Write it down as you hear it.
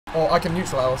or I can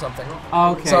neutral air or something.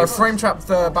 Okay. So I frame trap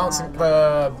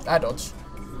the air dodge.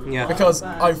 Yeah. Because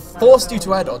I forced you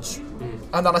to air dodge,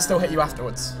 and then I still hit you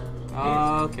afterwards.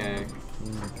 Okay.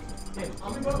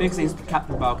 Big thing's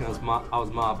Captain Falcon. I was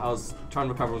Marv. I was trying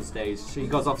to recover on stage. He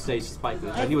goes off stage to spike me,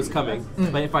 and he was coming.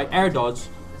 But if I air dodge,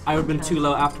 I would have been too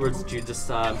low afterwards to just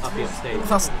up me up stage.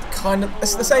 That's kind of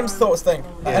it's the same sort of thing.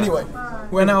 Yeah. Into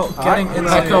we're now getting into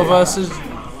Peko versus.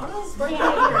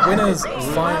 winners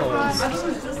finals.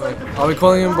 Are we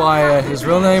calling him by his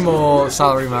real name or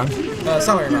Salaryman?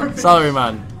 Salaryman.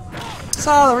 Salaryman.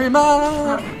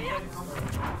 Salaryman.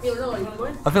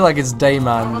 I feel like it's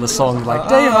Dayman, the song, like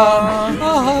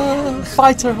Dayman,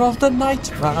 fighter of the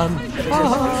night man.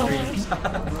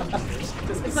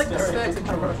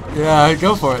 Yeah,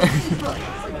 go for it.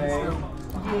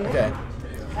 Okay.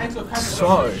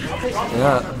 So.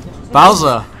 Yeah.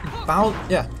 Bowser.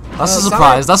 Yeah. That's a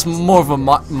surprise. That's more of a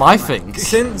my thing.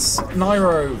 Since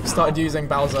Nairo started using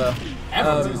Bowser,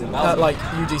 at like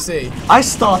UGC, I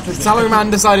started.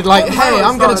 Salaryman decided like, hey,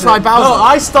 I'm gonna try Bowser. No,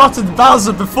 I started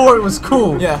Bowser before it was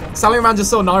cool. Yeah. Salaryman just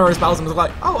saw Nairo's Bowser and was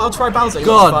like, oh, I'll try Bowser. It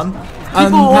God. looks fun.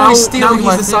 And now he's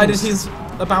decided he's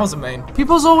a Bowser main.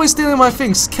 People's always stealing my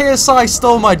things. KSI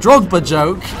stole my Drogba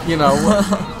joke, you know.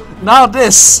 Now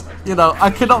this, you know, I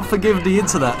cannot forgive the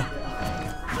internet.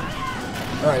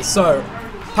 Alright, so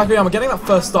Pekoyama getting that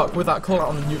first stock with that call out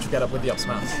on the neutral get up with the up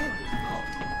smash.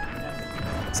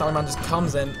 Salaryman just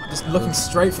comes in, just looking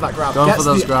straight for that grab. Going gets for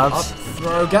those the grabs. Up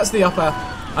throw, gets the upper,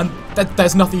 and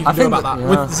there's nothing you can do about that. Yeah.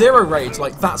 With zero rage,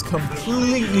 like that's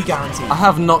completely guaranteed. I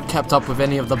have not kept up with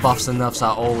any of the buffs and nerfs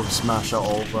at all with Smash at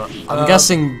all, but I'm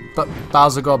guessing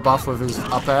Bowser got a buff with his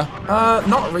up air.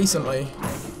 Not recently.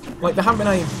 Like there haven't been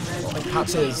any like,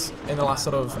 patches in the last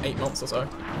sort of 8 months or so.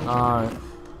 Alright.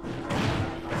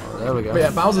 There we go. But yeah,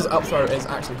 Bowser's up throw is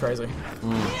actually crazy.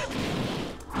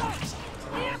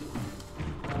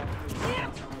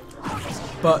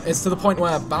 But it's to the point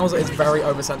where Bowser is very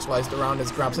over-centralized around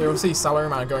his grab. So you'll see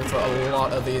Salaryman going for a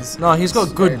lot of these. No, he's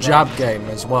got good jab game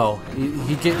as well.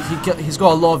 He's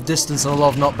got a lot of distance and a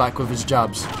lot of knockback with his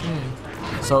jabs.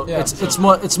 So Yeah. it's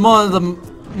one of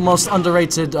the most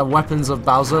underrated weapons of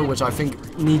Bowser, which I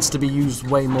think needs to be used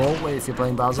way more if you're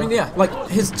playing Bowser. I mean, yeah, like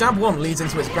his jab 1 leads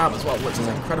into his grab as well, which is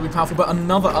incredibly powerful. But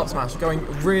another up smash, going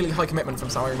really high commitment from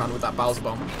Salaryman with that Bowser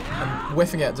bomb, and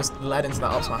whiffing it just led into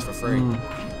that up smash for free.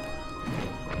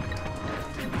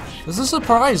 This is a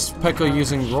surprise, Peko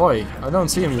using Roy. I don't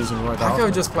see him using Roy that Peko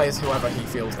often. just plays whoever he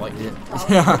feels like.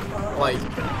 Yeah. Like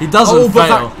He doesn't but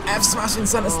fail. that F smash in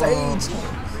center stage.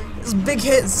 It's big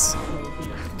hits.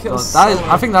 Kills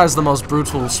I think that is the most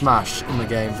brutal smash in the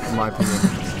game, in my opinion.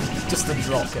 just a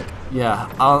drop kick. Yeah,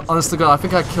 honest to God, I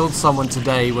think I killed someone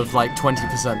today with like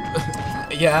 20%.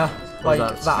 Yeah, like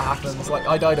that's- that happens. Like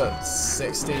I died at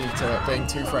 60 to it being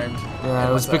 2-framed. Yeah,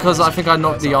 it was because I think I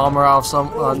knocked the armor out of some,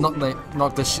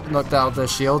 knocked out their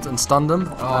shield and stunned them,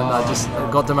 and I just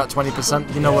got them at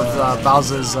 20%. You know, with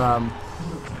Bowser's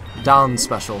down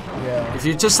special. Yeah. If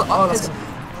you just,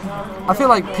 I feel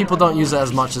like people don't use it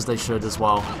as much as they should as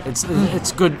well.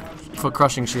 It's good for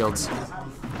crushing shields.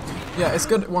 Yeah, it's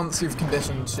good once you've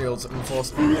conditioned shields and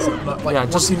forced like Yeah,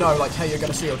 once just- you know like, hey, you're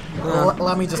gonna shield.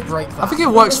 Let me just break that. I think it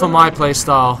works for my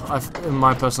playstyle, in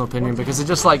my personal opinion, because it's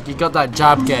just like you got that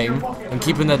jab game and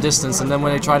keeping their distance, and then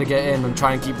when they try to get in and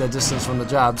try and keep their distance from the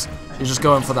jabs, you're just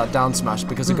going for that down smash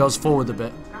because it goes forward a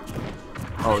bit.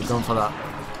 Oh, we're going for that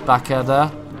back air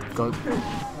there. Go.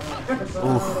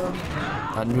 Oof.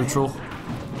 That neutral.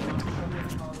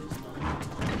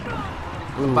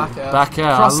 Ooh, back air.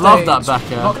 I love that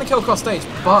back air. Not gonna kill cross stage,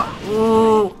 but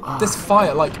Ooh. this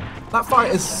fire, like that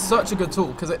fire is such a good tool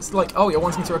because it's like, oh, you're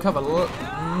wanting to recover. Look,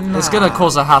 It's gonna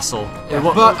cause a hassle.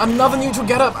 But another neutral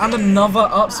get up and another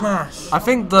up smash. I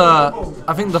think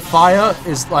the fire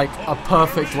is like a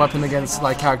perfect weapon against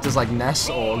like characters like Ness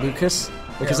or Lucas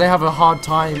because they have a hard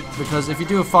time, because if you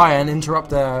do a fire and interrupt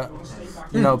their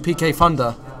PK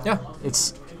Thunder,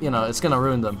 it's gonna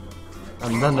ruin them,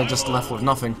 and then they're just left with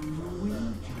nothing.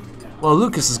 Well,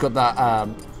 Lucas has got that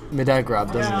mid-air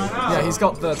grab, doesn't he? Yeah, he's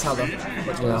got the tether,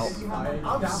 which will help.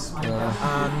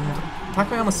 Yeah. And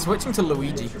Pekoyama switching to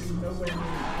Luigi.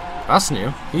 That's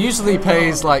new. He usually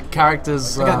plays like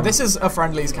characters. Again, this is a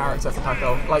friendlies character for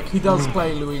Peko. Like he does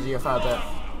play Luigi a fair bit.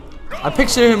 I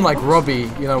picture him like Robbie.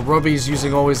 You know, Robbie's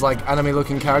using always like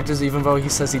anime-looking characters, even though he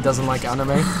says he doesn't like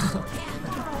anime.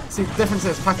 See, the difference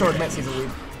is Peko admits he's a weeb.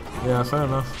 Yeah, fair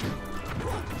enough.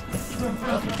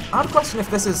 I have a question if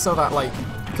this is so that like,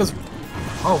 because,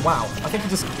 oh wow, I think he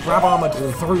just grab armored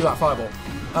through that fireball.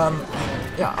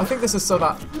 Yeah, I think this is so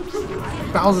that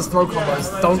Bowser's throw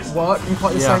combos don't work in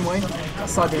quite the same way. That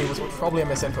side B was probably a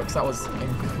misinput because that was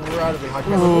incredible. incredibly high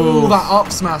commitment. Ooh, that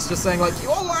up smash, just saying like,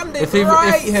 you're landing If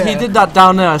here. he did that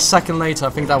down there a second later, I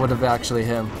think that would have actually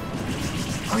hit him.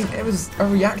 I mean, it was a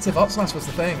reactive up smash was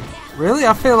the thing. Really?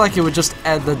 I feel like it would just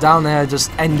the down air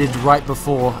just ended right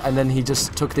before, and then he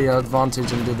just took the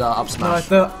advantage and did that up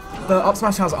smash. No, the up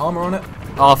smash has armor on it.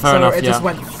 Oh, fair enough. So it yeah. just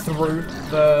went through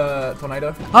the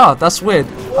tornado. Oh, that's weird.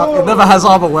 It never has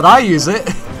armor when I use it.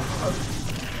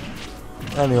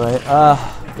 Anyway,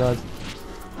 God.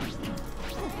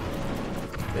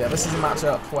 Yeah, this is a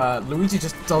matchup where Luigi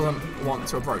just doesn't want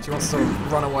to approach. He wants to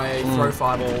run away, throw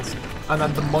fireballs, and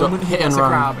then the moment he gets a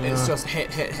grab, it's just hit.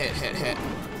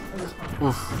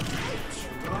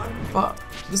 But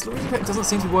this Luigi pick doesn't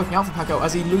seem to be working out for Peko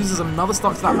as he loses another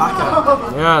stock to that back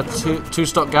air. Yeah, two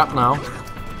stock gap now.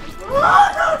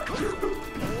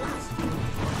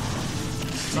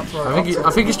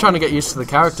 I think he's trying to get used to the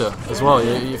character as well.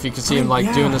 If you can see him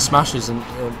like doing the smashes and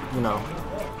you know,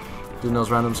 doing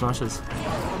those random smashes.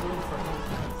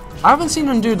 I haven't seen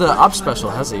him do the up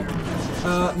special, has he?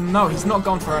 No, he's not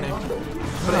gone for any.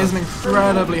 But it is an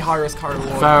incredibly high risk, high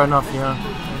reward. Fair enough, yeah.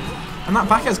 And that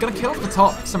back air is going to kill off the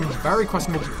top some very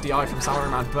questionable DI from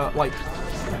Salaryman, but like,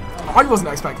 I wasn't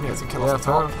expecting it to kill off the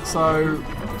top. So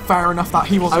fair enough that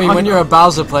he wasn't. I mean, when you're a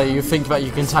Bowser player, you think that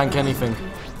you can tank anything.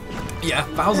 Yeah,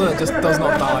 Bowser just does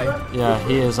not die. Yeah,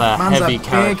 he is a heavy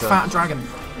character. Man's a big fat dragon.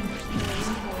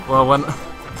 Well, when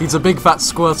he's a big fat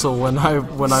Squirtle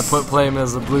when I play him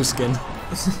as a blue skin.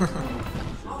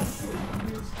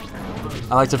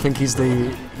 I like to think he's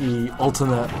the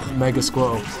alternate Mega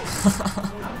Squirtle.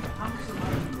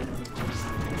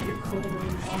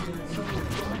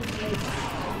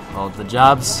 Oh, the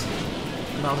jabs.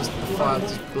 Now just the fire,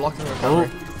 just blocking the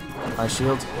recovery. Nice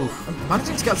shield. Oof.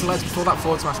 Managing to get to the ledge before that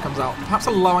forward smash comes out. Perhaps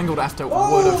a low angled F tilt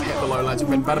would have hit the low ledge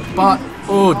and been better, but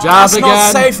jab that's again.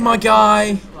 Not safe, my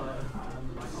guy.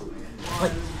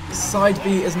 Like, side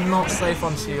B is not safe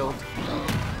on shield.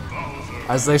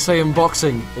 As they say in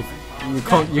boxing, if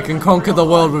you can conquer the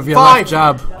world with your left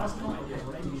jab.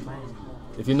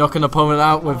 If you knock an opponent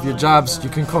out with your jabs, you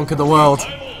can conquer the world.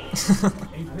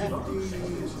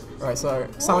 Right, so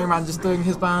Salaryman just doing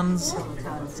his bands,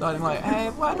 deciding like, hey,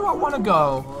 where do I want to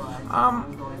go?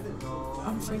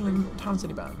 I'm feeling Town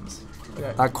City bands.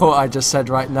 Okay. That quote I just said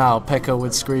right now, Peko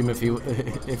would scream if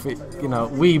it, you know,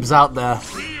 weebs out there.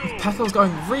 Peko's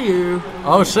going Ryu.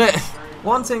 Oh shit!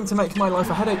 Wanting to make my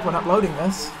life a headache when uploading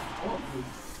this.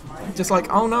 Just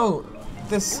like, oh no,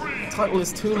 this title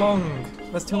is too long.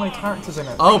 There's too many characters in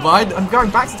it. Oh, but I'm going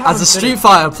back to Town as a Street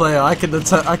Fighter player, I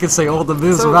can say all the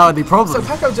moves without any problem. So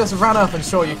Peko just ran up and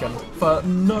Shoryuken for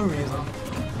no reason.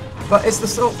 But it's the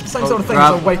same sort of thing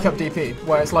as a wake up DP,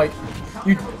 where it's like,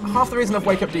 half the reason of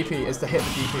wake up DP is to hit the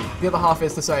DP. The other half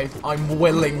is to say, I'm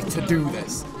willing to do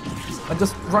this. And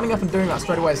just running up and doing that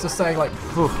straight away is just saying like,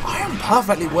 I am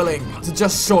perfectly willing to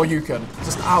just Shoryuken,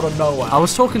 just out of nowhere. I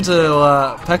was talking to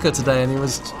Peko today, and he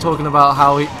was talking about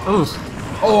how he.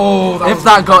 If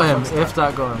that got him.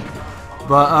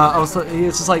 But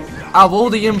it's just like, out of all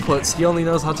the inputs, he only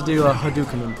knows how to do a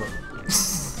Hadouken input.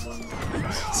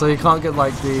 So he can't get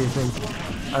like the thing.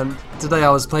 And today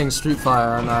I was playing Street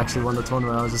Fighter and I actually won the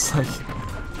tournament. I was just like,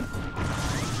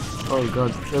 oh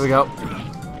god, here we go.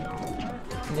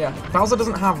 Yeah, Bowser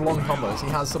doesn't have long combos. He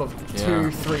has sort of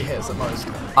 2-3 hits at most.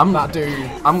 That do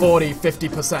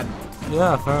 40-50%.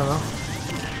 Yeah, fair enough.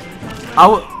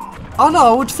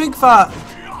 I would think that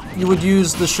you would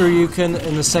use the Shoryuken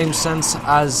in the same sense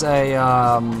as a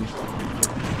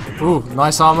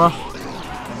nice armor.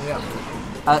 Yeah.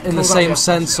 In the same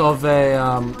sense of a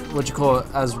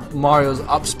as Mario's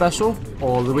up special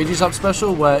or Luigi's up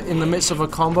special, where in the midst of a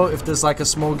combo, if there's like a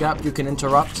small gap, you can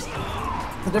interrupt.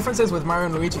 The difference is with Mario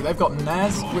and Luigi, they've got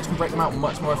Nairs, which can break them out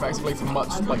much more effectively for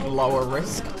much like lower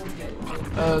risk.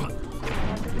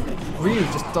 Ryu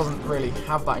just doesn't really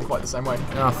have that in quite the same way.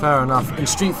 Yeah, fair enough. In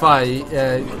Street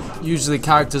Fighter, usually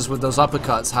characters with those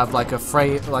uppercuts have like a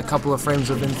couple of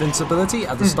frames of invincibility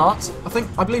at the start.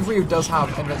 I believe Ryu does have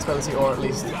invincibility, or at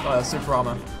least super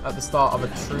armor at the start of a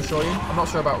true Shoryu. I'm not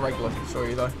sure about regular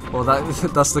Shoryu though. Well,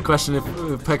 that's the question, if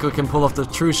Peko can pull off the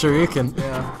true Shoryuken.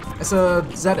 Yeah, it's a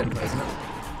Z input, isn't it?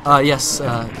 Yes,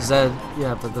 Z.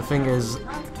 Yeah, but the thing is,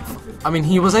 I mean,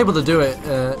 he was able to do it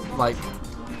like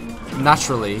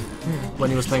naturally when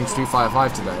he was playing Street Fighter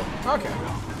 5 today. Okay.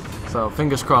 So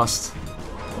fingers crossed.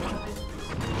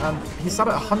 He's sat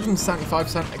at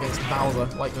 175% against Bowser.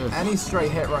 Like any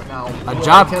straight hit right now, a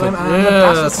jab kill him, and the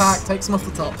dash attack takes him off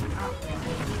the top.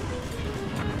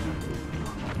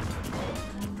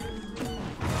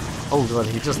 Oh god,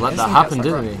 he just let that happen,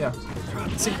 didn't he? Yeah.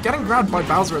 See, getting grabbed by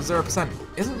Bowser at 0%.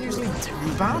 isn't usually too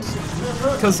bad.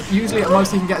 Because usually at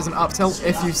most you can get as an up tilt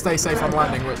if you stay safe on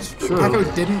landing, which Peko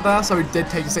didn't there, so he did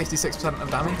take 66% of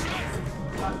damage.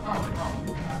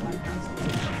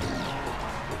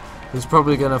 He's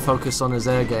probably going to focus on his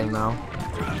air game now.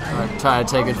 Try to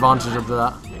take advantage of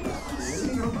that.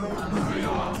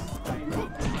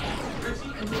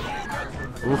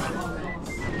 Oof.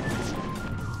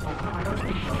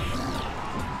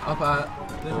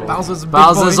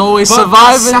 Bowser's always but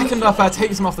surviving. Second up air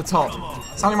takes him off the top.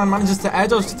 Salaryman manages to air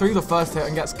dodge through the first hit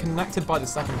and gets connected by the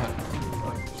second hit.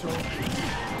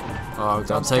 Oh,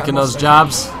 God, taking those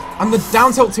jabs. And the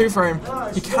down tilt 2 frame.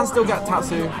 He can still get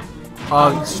Tatsu.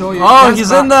 Oh,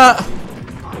 he's in there.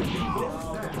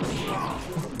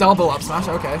 Double up smash,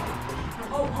 okay.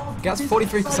 Gets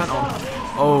 43% on.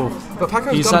 Oh, but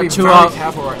Peko's got to be very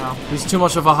careful right now. He's too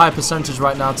much of a high percentage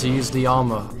right now to use the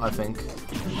armor, I think.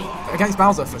 Against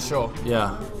Bowser, for sure.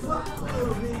 Yeah.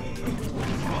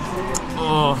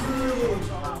 Oh.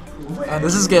 And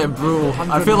this is getting brutal.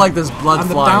 I feel like there's blood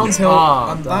flying. And the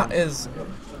down tilt, and that is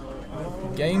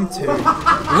game 2.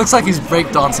 It looks like he's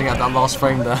breakdancing at that last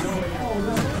frame there.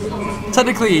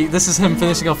 Technically, this is him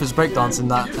finishing off his breakdance in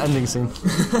that ending scene.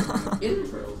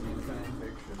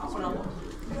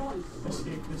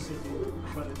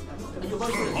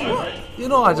 You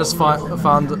know, I just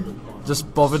found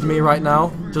just bothered me right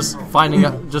now. Just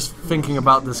thinking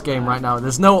about this game right now.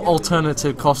 There's no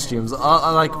alternative costumes. So,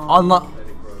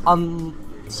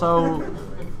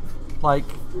 like,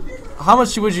 how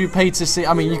much would you pay to see?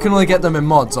 I mean, you can only get them in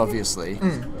mods, obviously.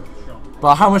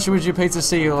 But how much would you pay to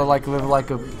see, like, with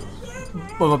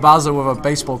a Bowser with a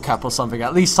baseball cap or something?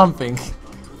 At least something.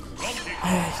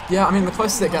 Yeah, I mean, the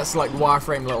closest it gets to, like,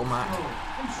 wireframe Little Mac.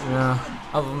 Yeah.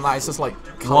 Other than that, it's just like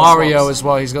Wario as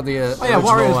well. He's got the original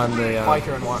Wario's and the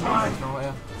biker and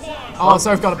Wario. Yeah. Oh,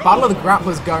 so we've got a battle of the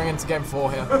grapplers going into game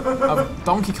 4 here of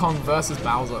Donkey Kong versus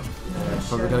Bowser.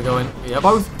 Probably gonna go in. Yep.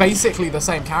 Both basically the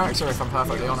same character, if I'm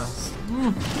perfectly honest.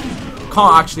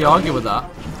 Can't actually argue with that.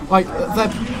 Like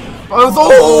they're both.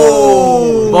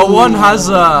 Oh! But one has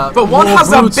a. But one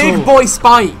has a big boy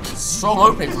spike. Strong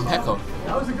opening from Peko.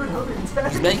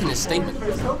 He's making his statement.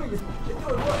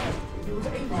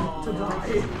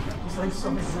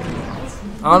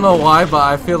 I don't know why, but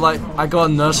I feel like I got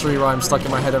a nursery rhyme stuck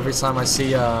in my head every time I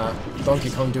see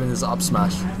Donkey Kong doing his up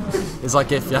smash. It's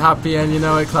like, if you're happy and you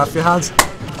know it, clap your hands,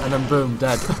 and then boom,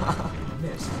 dead.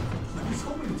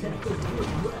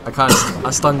 I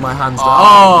stung my hands down.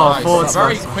 Oh, nice. forward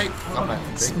smash. Very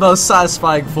quick. Most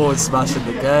satisfying forward smash in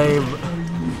the game.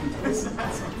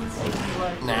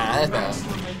 Nah, that's better.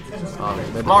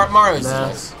 Oh, Mario's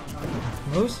nice.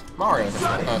 Who's? Mario's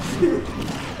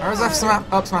Mario's up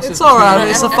smash. It's alright,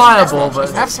 it's a fireball,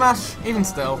 but F smash, even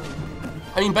still.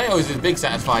 I mean, Bayo's is big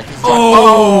satisfying.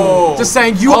 Oh! Just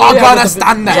saying, you are gonna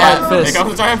stand there. Yeah, here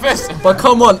comes the giant fist. But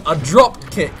come on, a drop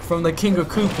kick from the King of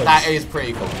Koopas. That is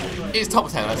pretty cool. It's top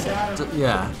 10, I'd say.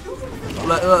 Yeah.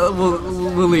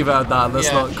 We'll leave it at that.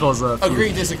 Let's not cause a feud.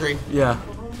 Agree, disagree. Yeah.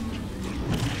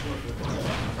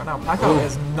 Right now, Peko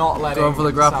is not letting Going for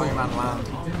the grapple. Salaryman land.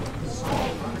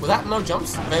 Was that no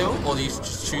jumps, Bayo, or did you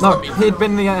just choose No, to beat? he'd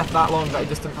been in the air that long that he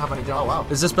just didn't have any jump. Oh wow.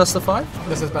 Is this best of 5?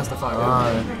 This is best of 5.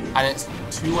 And it's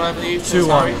 2-1, I believe.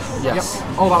 2-1. Yes. Yep.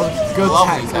 Oh, that was good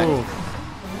Lovely tech. tech. Ooh.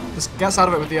 Just gets out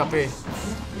of it with the up B.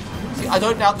 See, I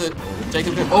don't doubt that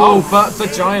Jacob can. Oh, but the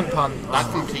giant pun. That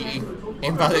completely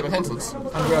invalidated my sentence.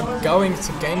 And we're going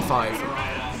to game 5.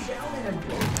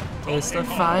 It's the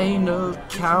final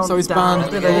countdown. So he's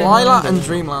banned Lila and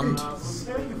Dreamland,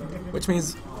 which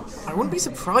means I wouldn't be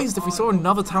surprised if we saw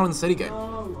another Town and City game.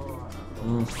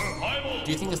 Do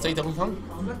you think he'll stay Donkey Kong?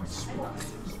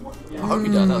 I hope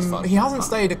he does, that's fun. He hasn't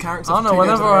stayed a character. I don't know.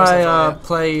 Whenever I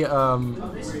play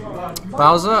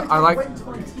Bowser,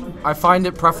 I find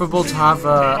it preferable to have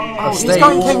a stage. He's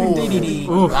going King DDD.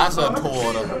 Ooh. That's a tall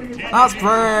order. That's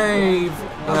brave.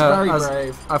 That's very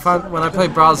brave. I find when I play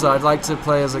Bowser, I'd like to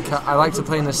play I like to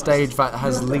play in a stage that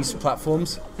has least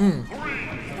platforms. I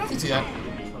can see that.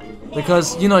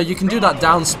 Because, you know, you can do that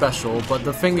down special, but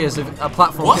the thing is, if a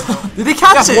platform... What? Did he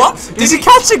catch it? What? Is he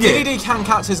catching it? DDD can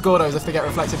catch his Gordos if they get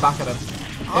reflected back at him.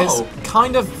 Oh. It's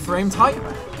kind of frame tight,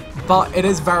 but it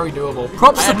is very doable.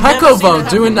 Props to Peko, though,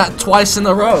 doing that twice in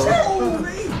a row.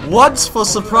 Once for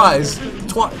surprise,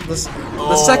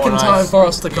 the second time for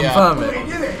us to confirm it.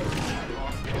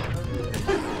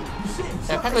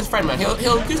 Yeah, Peko's friend, man. He'll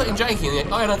do something janky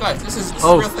and oh, no, guys, this is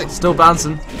a real thing. Still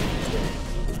bouncing.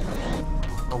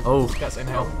 Oh. Gets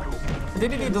inhale.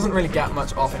 DDD doesn't really get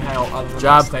much off inhale other than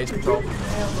Jab. stage control.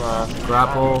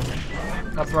 Grapple.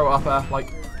 A throw up air,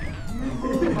 like...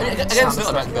 Against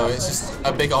Salaryman though, it's just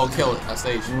a big old kill at that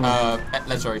stage.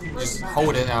 Legendary. Just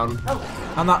hold it down.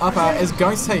 And that up air is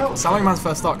going to take Salaryman's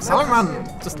first stock.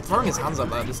 Salaryman just throwing his hands up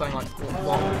there, just saying like,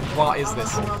 what is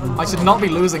this? I should not be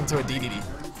losing to a DDD.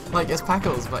 Like, it's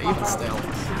Peckles, but even still.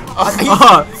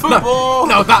 Football!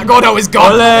 No, that Gordo is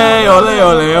gone! Ole, ole,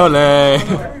 ole,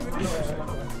 ole.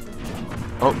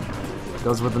 Oh,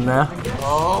 goes with the nair.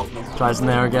 Oh. Tries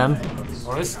nair again.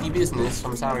 Risky business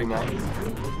from Salaryman.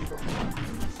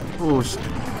 Ooh,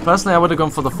 personally, I would have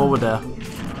gone for the forward air.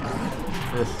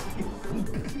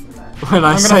 When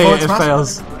I say it, it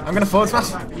fails. I'm gonna forward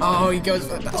smash. Oh, he goes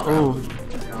for that.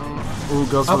 Ooh,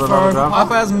 goes for the Up low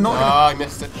grab. air's not. Oh, I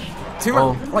missed it. Too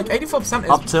much, like 84% is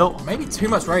Up tilt. maybe too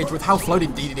much rage with how floated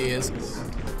DDD is.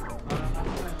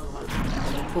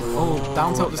 Oh,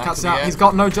 down tilt just catches out. He's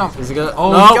got no jump. Is he gonna?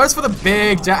 Oh, no. he goes for the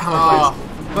big jet hammer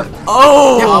blades. But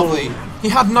Lovely. he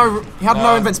had no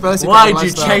invincibility. Why pretty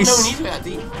did much you there. chase? No need for that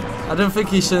deep. I don't think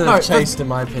he should have chased, in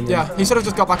my opinion. Yeah, he should have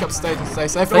just got back up stage and stay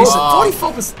safe. Face-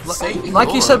 44%.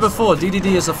 Like you said before,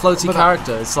 DDD is a floaty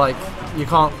character. It's like you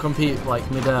can't compete like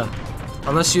mid-air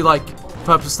unless you like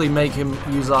purposely make him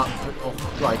use up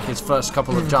like his first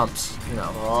couple of jumps. You know.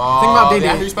 Thing about DDD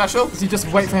Andrew special? is you just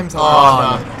wait for him to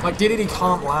land. Like DDD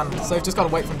can't land, so you've just got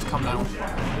to wait for him to come down.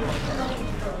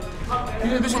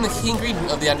 You're missing the key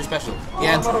ingredient of the Andrew special. The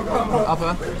Andrew. Up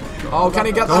air. Oh, can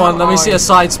he get? Come on, let me see a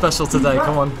side special today.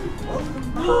 Come on.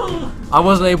 I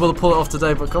wasn't able to pull it off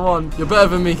today, but come on, you're better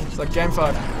than me. It's like game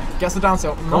 5. Gets the down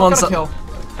tilt. Not on, gonna so kill.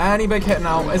 Any big hit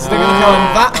now. Is they gonna kill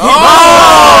him? That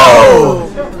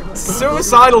hit.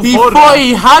 Suicidal. He forward. thought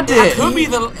he had It could it.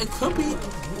 be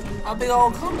a big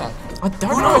old comeback. I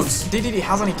don't know if DDD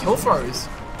has any kill throws.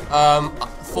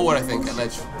 Forward, I think, at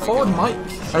ledge. Forward Mike.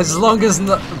 As long as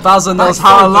Bowser knows Back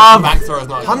how to throw, love, Back throw is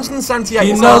not. 178.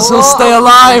 he knows he'll stay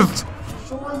alive.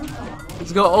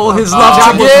 He's got all his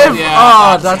love to give.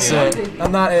 Yeah, That's it.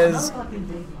 And that is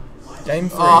game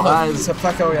 3. that is to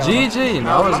Pekoyama. GG.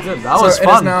 That was good. That So was it is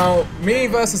fun. now me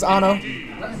versus Anno.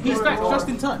 He's back just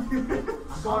in time.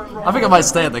 I think I might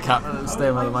stay at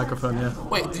the microphone. Yeah.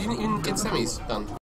 Wait, did you even get semis done?